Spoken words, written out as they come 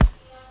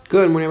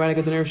Good morning,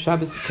 everybody. Good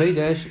Shabbos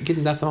Kodesh.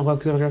 Gittin daf samach vav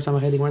kuch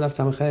samach edik. More daf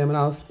samach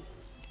emanalf.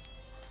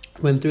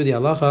 Went through the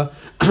halacha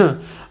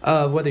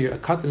of whether a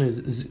katan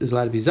is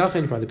allowed to be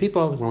zachin for other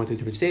people. We went through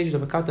different stages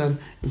of a katan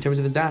in terms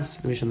of his das.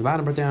 The Mishnah on the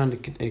bottom brought down the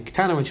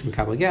ketana when she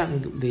mekabel get.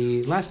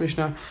 The last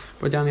Mishnah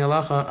brought down the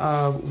halacha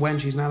of when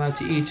she's not allowed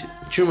to eat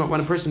truma. When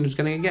a person who's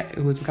going to get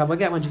who's mekabel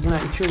get when she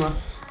cannot eat truma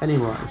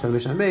anymore. So the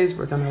Mishnah base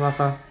brought down the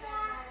halacha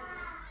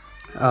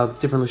of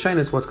different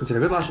lashonos, what's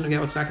considered good lashon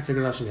again, what's not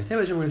considered good lashon again.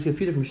 We're going to see a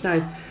few different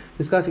mishnayos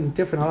discussing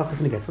different halachas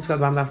and against. Let's go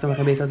back to the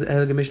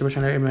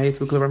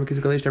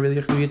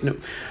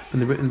in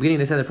the beginning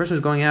they said the person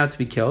who's going out to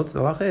be killed.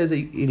 The halacha is,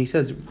 and he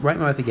says, write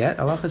my wife a get.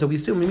 The halacha is, so we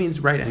assume he means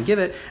write and give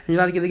it, and you're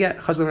allowed to give the get.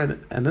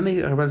 And then they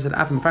said,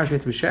 after the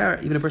to be share,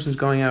 even a person who's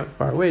going out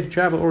far away to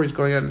travel or he's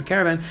going out in a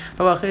caravan,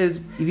 the halacha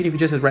is, even if he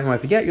just says write my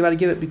wife a get, you're allowed to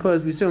give it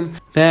because we assume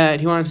that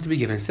he wants it to be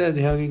given. It says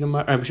the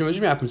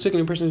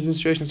person who's in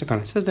situation of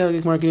says the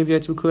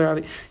Keniva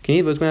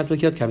was going to have to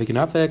be killed. He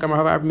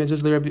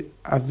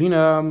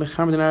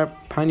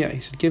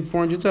said, give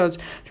 400 zuds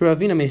to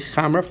Ravina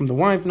mechamra from the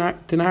wine to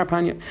Nahar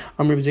Panya.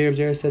 Rabbi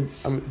Zera said,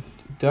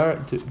 Dar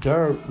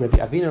Rabbi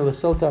Avina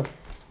Lasilta.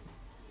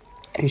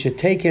 He should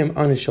take him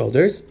on his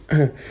shoulders.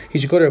 He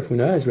should go to Rav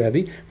Huna, his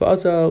Rabbi, but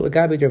also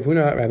Lagabi Rav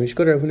Huna, Rabbi. He should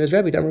go to Rav Huna's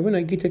Rabbi. Rav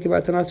Huna Gittin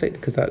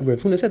because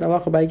Rav Huna said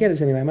Allah by get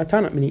is anyway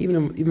matana.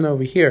 Meaning even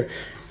over here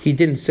he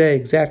didn't say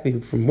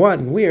exactly from what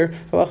and where.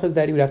 The halacha is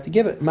that he would have to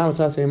give it.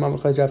 Just like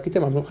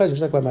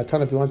by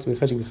matana, if you want to be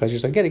cheshik,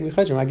 just like getting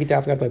cheshik. I get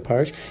after like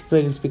parish. He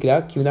didn't speak it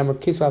out. Even though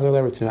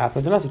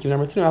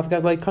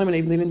like comment,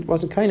 even though he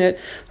wasn't kind it.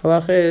 The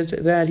halacha is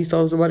that he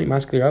still has the money.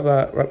 Masculine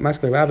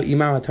Rabba,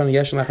 Imam Matana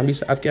Yesh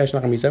Lachamisa, Afki Yesh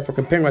Lachamisa. For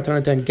comparing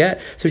matana and get,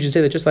 so we should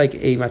say that just like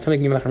a matana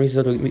can give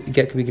lachamisa,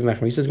 get could be given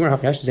lachamisa. It's going to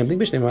have the same thing.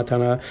 Bishne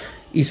matana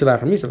isa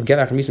lachamisa, get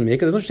lachamisa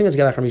make. There's no such thing as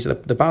get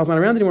lachamisa. The ball's not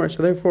around anymore,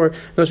 so therefore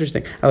no such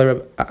thing.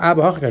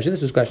 This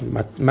is a question.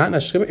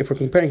 If we're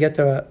comparing get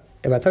to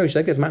a matana, we should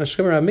like this matna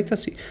shchimra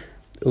miktasi.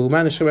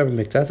 Uman shchimra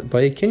miktas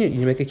by kinyan.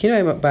 You make a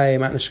kinyan by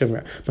matna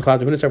shchimra. The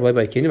cloud the minister by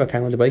kinyan, by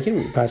kind of by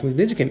kinyan. Passing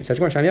the dizikin. Says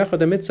Gemara shani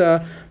the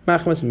mitzvah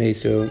machmas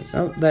meisu.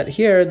 That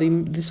here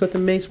this is what the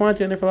mace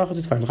wanted, and therefore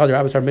is fine. The cloud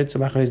rabbis are mitzvah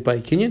machmas by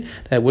kinyan.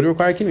 That would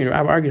require kinyan.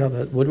 Rabbi argued how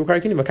that would require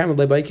kinyan, but kind of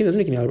by kinyan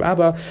doesn't kinyan.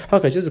 Rabbi,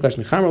 okay, this is a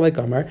question. Chamar like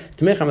Amar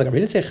to mecham like Amar. He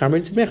didn't say chamar.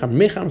 He said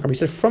mecham. He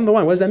said from the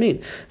wine. What does that mean?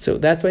 So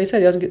that's why he said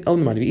he doesn't own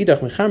the money. He was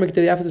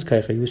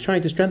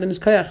trying to strengthen his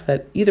kayach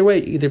that either way,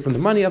 either from the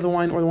money of the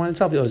wine or the wine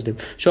itself, he owes him.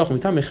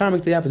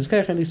 And they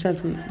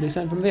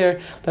sent from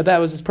there that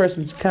was this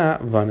person's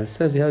kavanah. It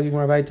says the Helgi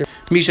more right there.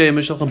 Misha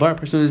Mishal Bar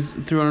person is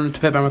thrown on to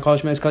pep on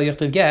college man called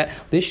Yachtav get.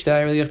 This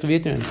day really Yachtav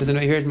Yitner. It says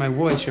here's my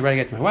voice, should write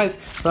it to my wife.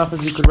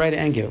 You could write it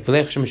and give. Maybe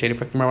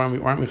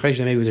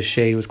it was a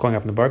shade was calling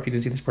up in the bar. If you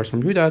didn't see this person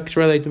from Judah,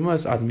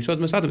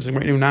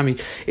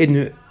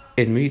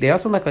 they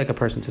also like a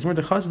person. Says you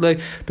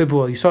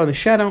saw the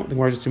shadow. The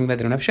word is assuming that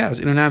they don't have shadows.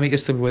 Inunami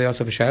is the way they also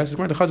have a shadow. Says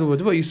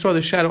you saw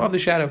the shadow of the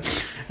shadow,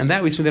 and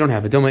that we assume they don't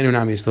have it. Don't let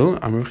inunami is still.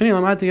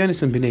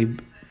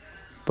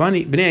 So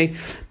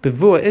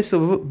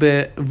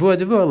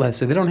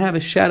they don't have a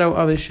shadow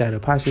of a shadow.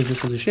 Possibly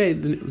this was a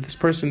shade. This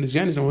person, this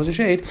Yonis, was a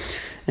shade,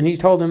 and he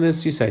told them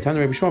this. You say, that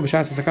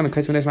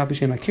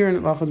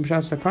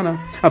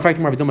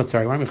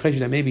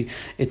maybe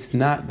it's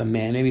not the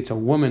man, maybe it's a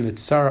woman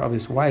that's Sarah of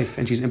his wife,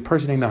 and she's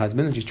impersonating the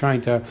husband, and she's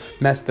trying to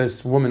mess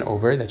this woman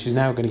over. That she's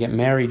now going to get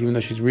married, even though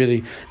she's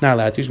really not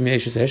allowed to. She's going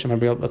to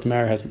be able to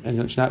marry her husband,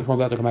 and she's not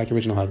allowed to come back to her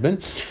original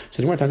husband.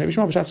 So Rabbi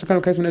Shmuel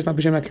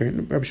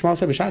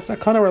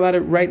said, we're allowed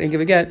to write and give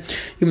a get,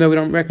 even though we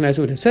don't recognize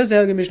who it is. It says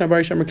the Mishnah a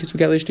regular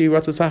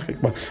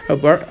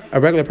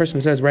person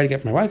who says write a get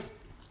for my wife,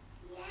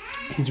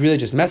 he's really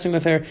just messing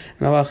with her. And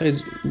the halacha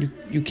is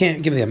you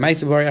can't give the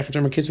ma'aser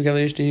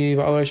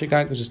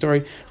There's a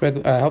story.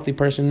 A healthy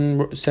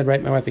person said,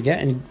 "Right, my wife a get,"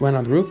 and he went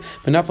on the roof.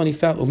 But not when he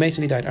fell, and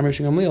he died.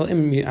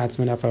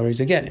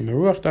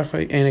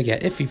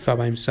 If he fell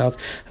by himself,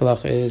 the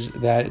halacha is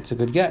that it's a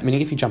good get. Meaning,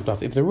 if he jumped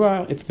off, if the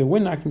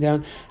wind knocked him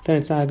down, then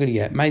it's not a good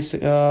get. This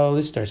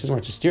story says,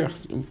 "It's a steer."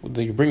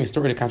 You bring a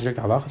story to contradict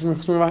the halacha. That's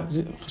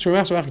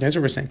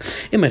what we're saying.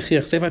 If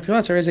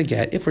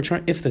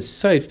the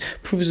saif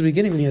proves the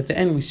beginning, when you at the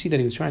end we see that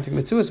he was trying to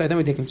commit suicide, then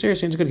we take him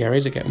seriously. It's a good guy.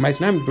 Raise again. Says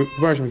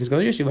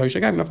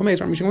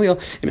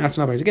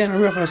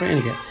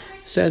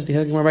the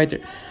Hilgimar right there.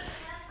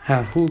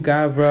 Who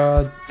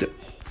gavra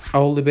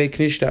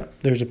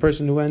there's a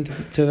person who went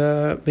to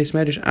the base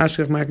medrash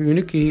Ashkach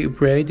Makarunuki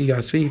prayed the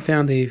Yasvi. He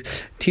found a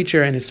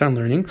teacher and his son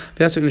learning.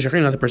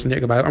 Another person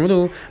there about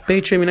so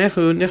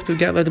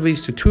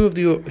two of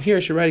you here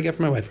should write a get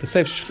for my wife. The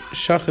safe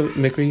Shachar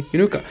Mikri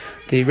Yunuka.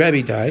 The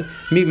rabbi died.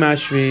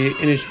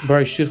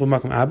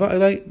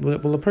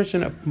 Will a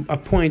person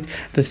appoint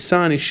the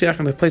son is shech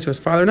in the place of his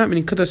father or not?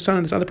 Meaning, could the son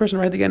and this other person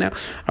write the get now?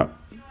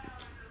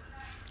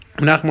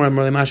 The son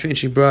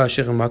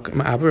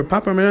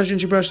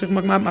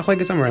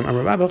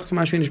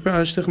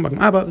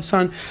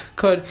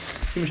could be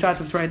mishtat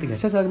to write the get.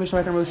 Says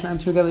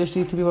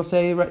two people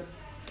say,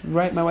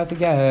 right, my wife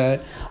again.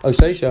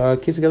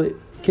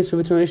 kisvu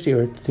between ishti,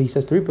 or he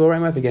says 3 people right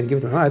mouth again, give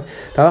it to my wife.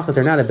 The halachas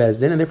are not a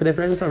bezdin, and therefore they have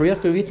to write this out. You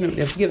have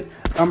to give it.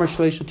 Amar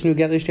shleish tenu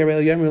get ishti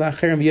arei yom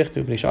lacherem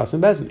v'yichtu b'nei shasim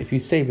bezdin. If you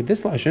say with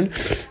this lashon,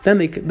 then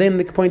they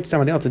can point to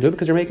somebody else to do it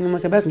because they're making them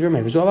like a bezdin. You're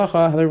made.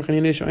 Zolacha haler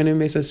v'chaninish oinem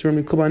meisas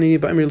surim kubani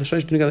ba'amir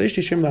l'shleish tenu get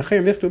ishti shem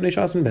lacherem v'yichtu b'nei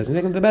shasim bezdin.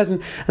 They come to the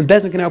bezdin, and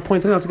bezdin can now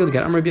point someone else to go to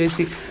get. Amar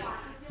b'yasi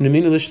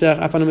neminu l'shtach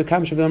afanu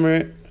mekam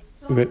shagamar.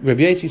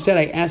 Rabbi Yossi said,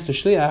 I asked the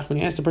shliach, when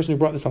he asked the person who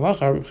brought this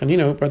halacha,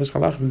 Chanino brought this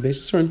halacha from Beis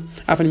Yisron,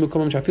 Afani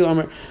Mukomam Shafil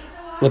Amar,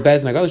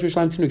 Lebez Nagalish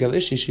Bishlam Tinu Gel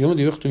Ishti, Shiyom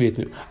Diyuch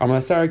Tuvitnu,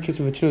 Amar Sar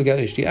Kisav Tinu Gel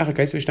Ishti,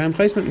 Achakais Vishtaim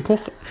Chaisman, and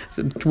Kuch,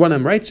 one of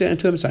them writes it, and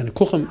two of them sign,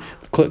 Kucham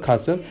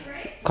Kasav,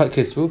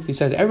 Kisvu, he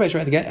says, everybody's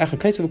right to get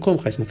Achakais Vukum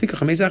Chaisman, Fikach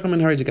Mezacham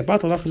and Hari to get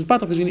Batal, is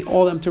Batal, because you need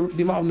all of them to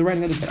be involved in the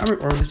writing of the Amar,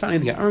 or the signing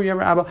of the Amar,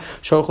 Yavar Abba,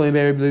 Shochle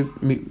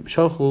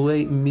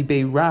Mi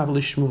Bei Rav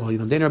Lishmuel,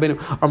 Yidam Den Rabbeinu,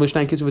 Amar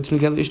Lishnaim Kisav Tinu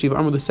Gel Ishti,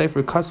 Amar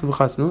L'Sefer Kasav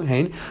Chasnu,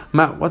 Hein,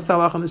 what's the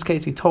halacha in this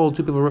case? He told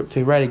 2 people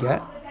to write a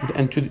get,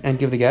 and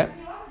give the get.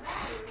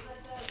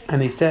 And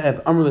they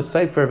said, and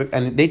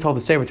they told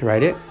the Sefer to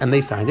write it, and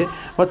they signed it.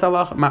 What's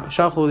Allah? We have to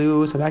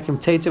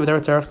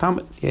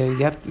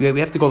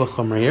go to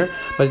Chumrah here,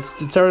 but it's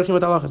tzarech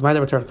with Allah. It's my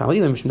tzarech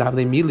talim.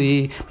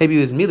 Maybe it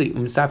was mili.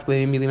 And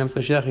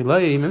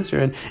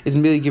is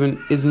mili given?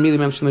 Is mili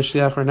memshel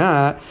l'shliach or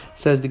not?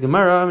 Says the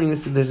Gemara. I mean,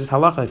 there's this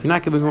halacha. If you're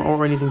not giving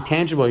over anything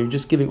tangible, you're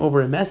just giving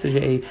over a message,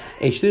 a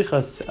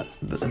shlichus,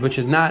 which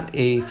is not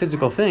a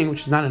physical thing,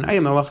 which is not an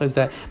item. Halacha is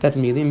that's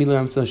mili. Mili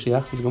memshel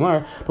l'shliach says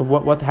Gemara. But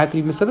what? How could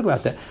you miss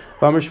about that?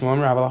 We pass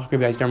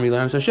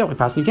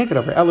you can't get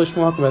over. He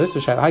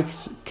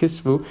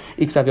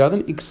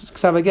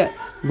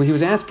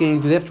was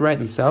asking, do they have to write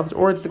themselves,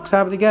 or it's the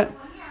ksav they get?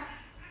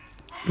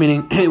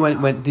 Meaning,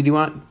 when did you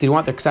want their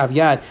ksav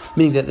yad?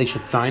 Meaning that they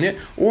should sign it,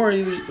 or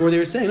they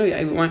were saying, no,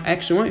 I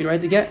actually want you to write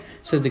the get.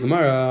 Says the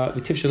Gemara,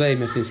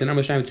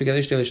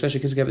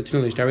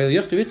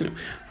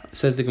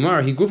 says the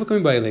Gemara, he gufa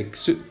coming by like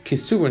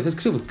kisuv. When it says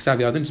kisuv ksav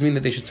yadim, does it mean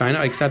that they should sign it?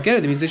 Like ksav geru,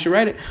 that means they should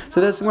write it.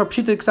 So that's more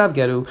pshita ksav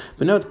geru.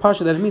 But no, it's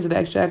pasha that it means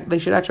that they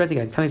should actually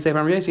write it. Can I say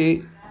Rabbi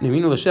Yossi?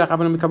 Neminu l'shech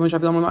avanu mekabel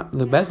shav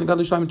the best negad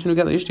l'shlam tunu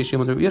gad l'ishti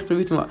shimon dervich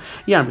dervitin la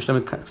yam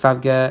b'shlam ksav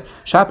ge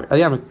shaper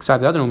yam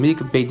ksav yadim u'mik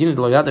beidin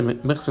lo yadim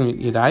mechsim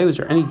yadayu. Is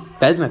there any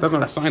bezin that doesn't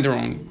want to sign their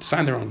own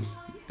sign their own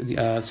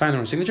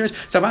signatures?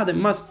 Savad, it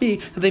must be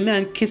that they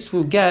meant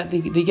kisvu get they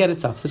get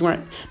itself. Says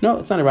no,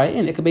 it's not a right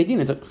in. It could be din.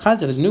 It's a chadja.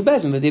 There's a new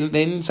bezin that they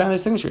didn't sign their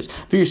signatures.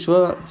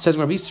 Says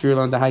Rabbi Yisrael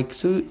on the high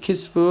kisvu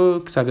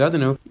ksav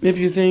yadenu. If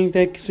you think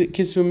that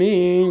kisvu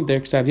mean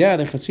their ksav yad,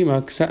 their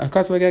chatzima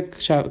ksav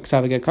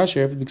get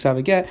kasher, if it be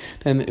ksav get,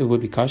 then it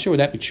would be kasher. Would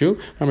that be true?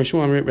 How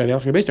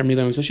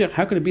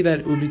could it be that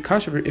it would be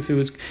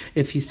kasher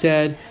if he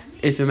said,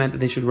 if it meant that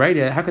they should write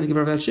it? How could they give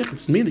over that shich?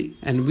 It's mili,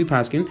 and we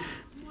paskin.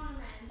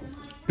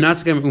 Not it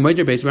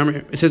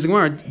says the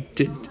Gemara.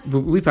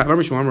 We pass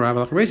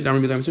like race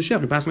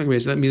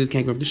that means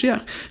can't go over the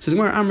sheikh. Says the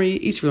Gemara Amri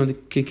Israel and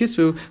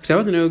Kisvu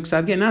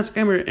Ksav get Nas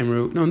Emer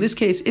Emru. No, in this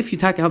case, if you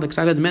talk how the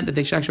Ksav meant that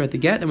they should actually write the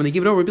get, then when they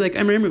give it over, it'd be like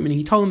Emer Emru. Meaning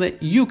he told them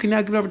that you can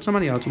now give it over to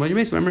somebody else. Emer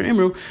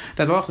Emru.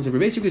 That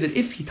basically is that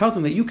if he tells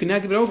them that you can now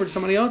give it over to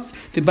somebody else,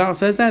 the Baal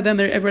says that, then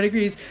everybody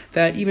agrees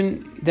that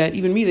even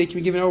me they can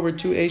be given over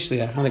to a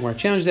shliach. I don't think we're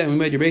challenged that. We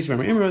made your base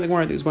Emer Emru. The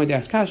Gemara is going to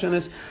ask Kash on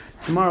this.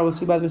 Tomorrow we'll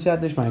see about the Mishat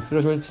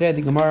Nishmai. Today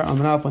the Gemara on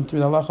Manaf went through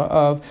the halacha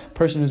of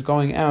person who's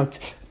going out,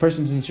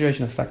 person who's in the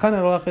situation of sakana.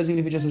 Halacha is even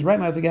if he just says right,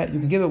 I forget, you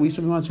can give it. We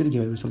still want you to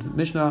give it. So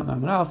Mishnah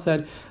on Manaf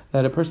said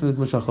that a person who's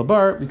mushach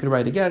labar, we could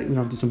write a get. We don't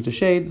have to do something to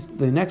shade.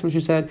 The next Mishnah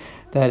said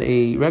that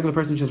a regular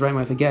person just right,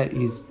 I forget.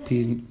 He's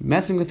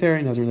messing with her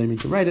and doesn't really mean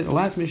to write it. The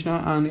last Mishnah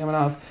on the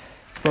Manaf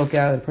spoke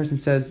out. The person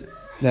says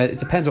that it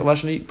depends what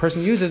lashon the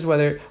person uses,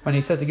 whether when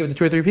he says to give it to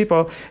 2 or 3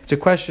 people, it's a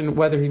question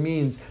whether he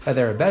means that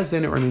they're a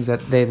bezdin or means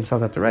that they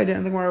themselves have to write it.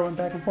 And the Gemara went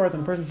back and forth,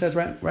 and the person says,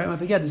 right, when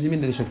they get, does it mean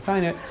that they should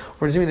sign it,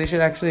 or does it mean they should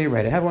actually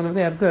write it? Have one of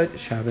they have good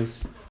Shabbos.